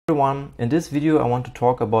Everyone, in this video I want to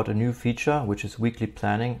talk about a new feature, which is weekly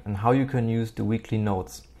planning and how you can use the weekly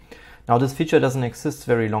notes. Now this feature doesn't exist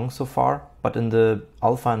very long so far, but in the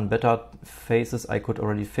alpha and beta phases I could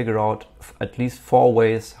already figure out at least 4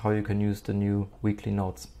 ways how you can use the new weekly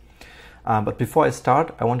notes. But before I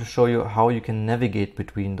start, I want to show you how you can navigate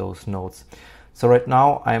between those notes. So right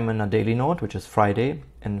now I'm in a daily note, which is Friday,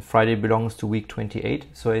 and Friday belongs to week 28.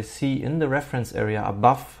 So I see in the reference area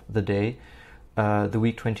above the day the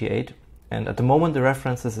week 28, and at the moment the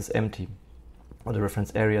references is empty, or the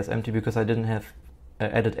reference area is empty, because I didn't have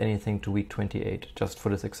added anything to week 28, just for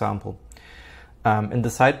this example. In the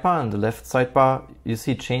sidebar, in the left sidebar, you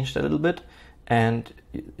see it changed a little bit, and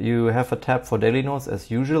you have a tab for daily notes as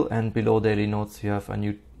usual, and below daily notes you have a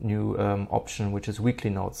new option, which is weekly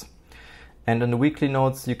notes. And in the weekly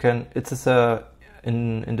notes you can, it's an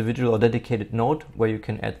individual or dedicated note where you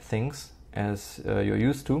can add things as you're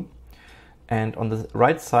used to. And on the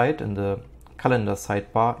right side, in the calendar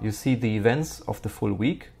sidebar, you see the events of the full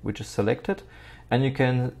week, which is selected, and you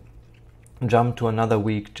can jump to another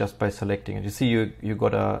week just by selecting it. You see you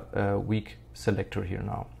got a week selector here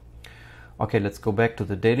now. Okay, let's go back to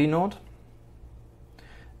the daily note.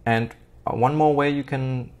 And one more way you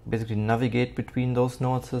can basically navigate between those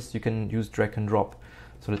notes is you can use drag and drop.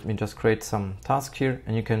 So let me just create some task here,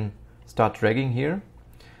 and you can start dragging here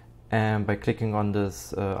and by clicking on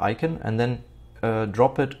this icon, and then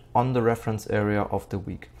drop it on the reference area of the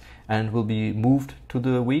week, and it will be moved to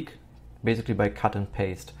the week basically by cut and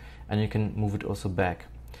paste, and you can move it also back.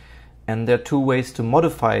 And there are 2 ways to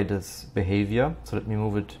modify this behavior. So let me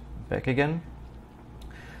move it back again.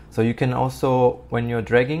 So you can also, when you're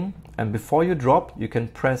dragging and before you drop, you can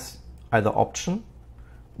press either Option,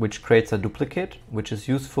 which creates a duplicate, which is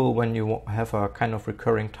useful when you have a kind of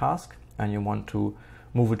recurring task and you want to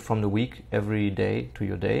move it from the week every day to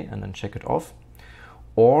your day and then check it off.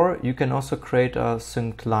 Or you can also create a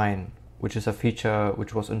synced line, which is a feature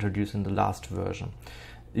which was introduced in the last version.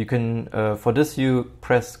 You can, for this you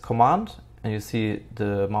press Command and you see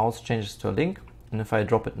the mouse changes to a link, and if I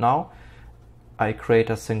drop it now, I create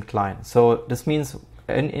a synced line. So this means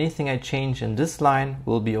anything I change in this line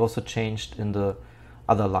will be also changed in the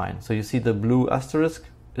other line. So you see the blue asterisk,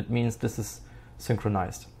 it means this is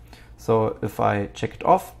synchronized. So if I check it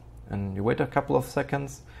off and you wait a couple of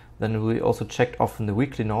seconds, then it will be also checked off in the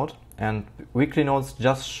weekly note. And weekly notes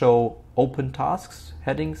just show open tasks,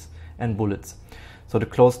 headings, and bullets. So the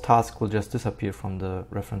closed task will just disappear from the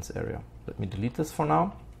reference area. Let me delete this for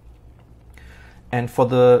now. And for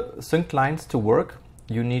the synced lines to work,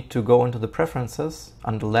 you need to go into the preferences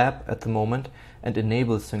under lab at the moment and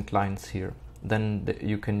enable synced lines here. Then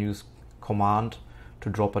you can use Command to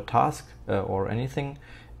drop a task or anything,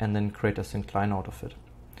 and then create a synced line out of it.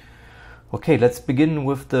 Okay, let's begin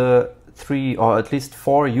with the 3 or at least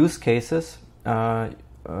 4 use cases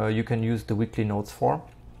you can use the weekly notes for.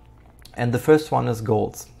 And the first one is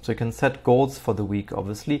goals. So you can set goals for the week,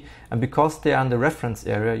 obviously, and because they are in the reference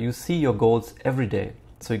area, you see your goals every day.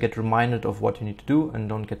 So you get reminded of what you need to do and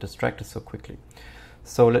don't get distracted so quickly.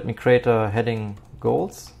 So let me create a heading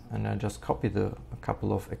goals, and I just copy a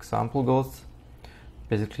couple of example goals,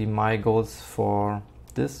 basically my goals for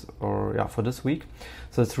this, or yeah, for this week.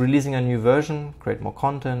 So it's releasing a new version, create more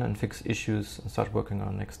content and fix issues and start working on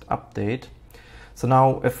the next update. So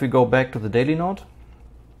now if we go back to the daily note,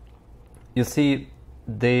 you see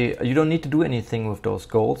you don't need to do anything with those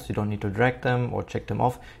goals. You don't need to drag them or check them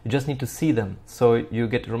off. You just need to see them, so you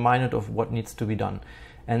get reminded of what needs to be done.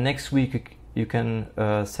 And next week you can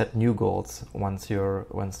set new goals once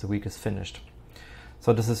the week is finished.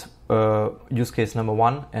 So this is use case number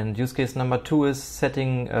 1, and use case number 2 is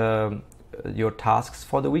setting your tasks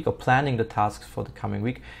for the week, or planning the tasks for the coming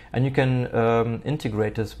week, and you can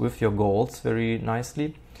integrate this with your goals very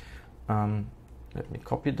nicely. Let me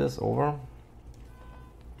copy this over.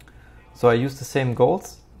 So I use the same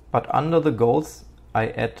goals, but under the goals I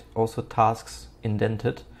add also tasks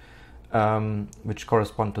indented, which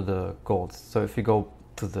correspond to the goals. So if you go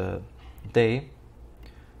to the day,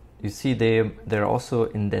 you see they're also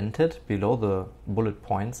indented below the bullet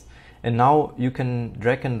points, and now you can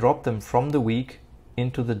drag and drop them from the week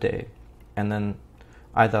into the day, and then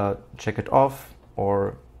either check it off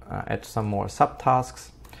or add some more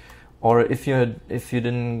subtasks. Or if you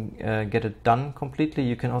didn't get it done completely,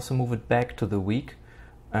 you can also move it back to the week.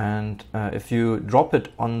 And if you drop it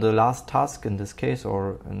on the last task in this case,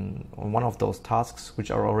 or on one of those tasks which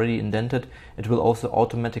are already indented, it will also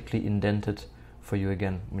automatically indent it for you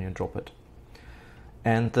again when you drop it.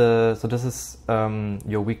 And so this is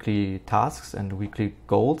your weekly tasks and weekly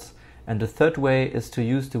goals. And the third way is to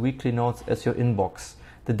use the weekly notes as your inbox.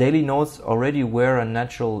 The daily notes already were a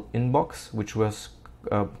natural inbox, which was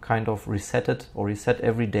kind of reset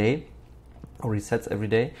every day, or resets every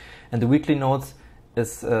day. And the weekly notes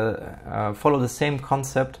is follow the same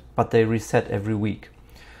concept, but they reset every week.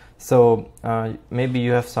 So maybe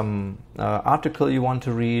you have some article you want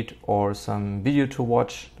to read or some video to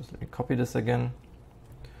watch. Just let me copy this again,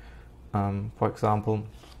 for example.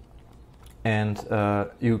 And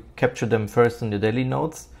you capture them first in the daily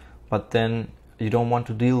notes, but then you don't want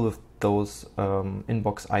to deal with those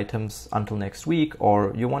inbox items until next week,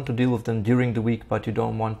 or you want to deal with them during the week, but you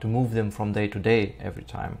don't want to move them from day to day every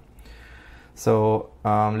time. So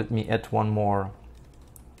let me add one more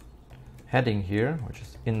heading here, which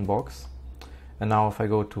is inbox. And now if I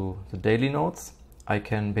go to the daily notes, I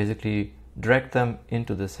can basically drag them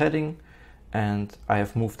into this heading, and I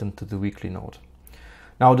have moved them to the weekly note.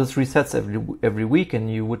 Now this resets every week,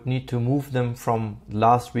 and you would need to move them from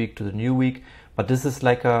last week to the new week. But this is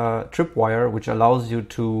like a tripwire, which allows you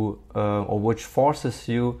to, or which forces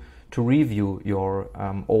you to review your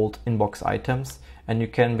old inbox items. And you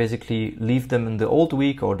can basically leave them in the old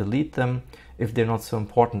week or delete them if they're not so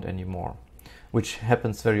important anymore, which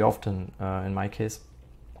happens very often in my case.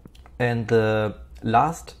 And the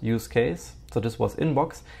last use case, so this was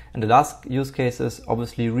inbox, and the last use case is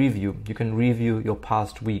obviously review. You can review your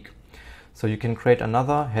past week. So you can create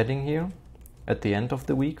another heading here at the end of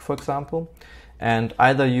the week, for example, and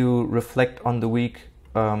either you reflect on the week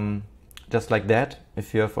just like that.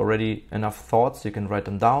 If you have already enough thoughts, you can write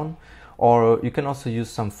them down, or you can also use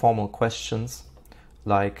some formal questions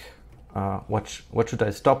like what should I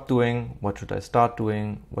stop doing, what should I start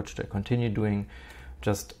doing, what should I continue doing.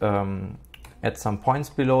 Just add some points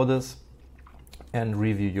below this and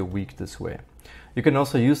review your week this way. You can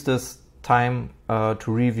also use this time to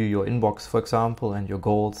review your inbox, for example, and your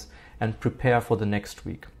goals, and prepare for the next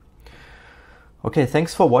week. Okay,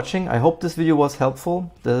 thanks for watching. I hope this video was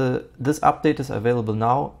helpful. This update is available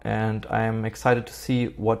now, and I am excited to see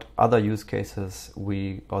what other use cases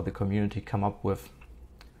we or the community come up with.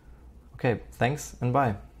 Okay, thanks and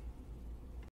bye.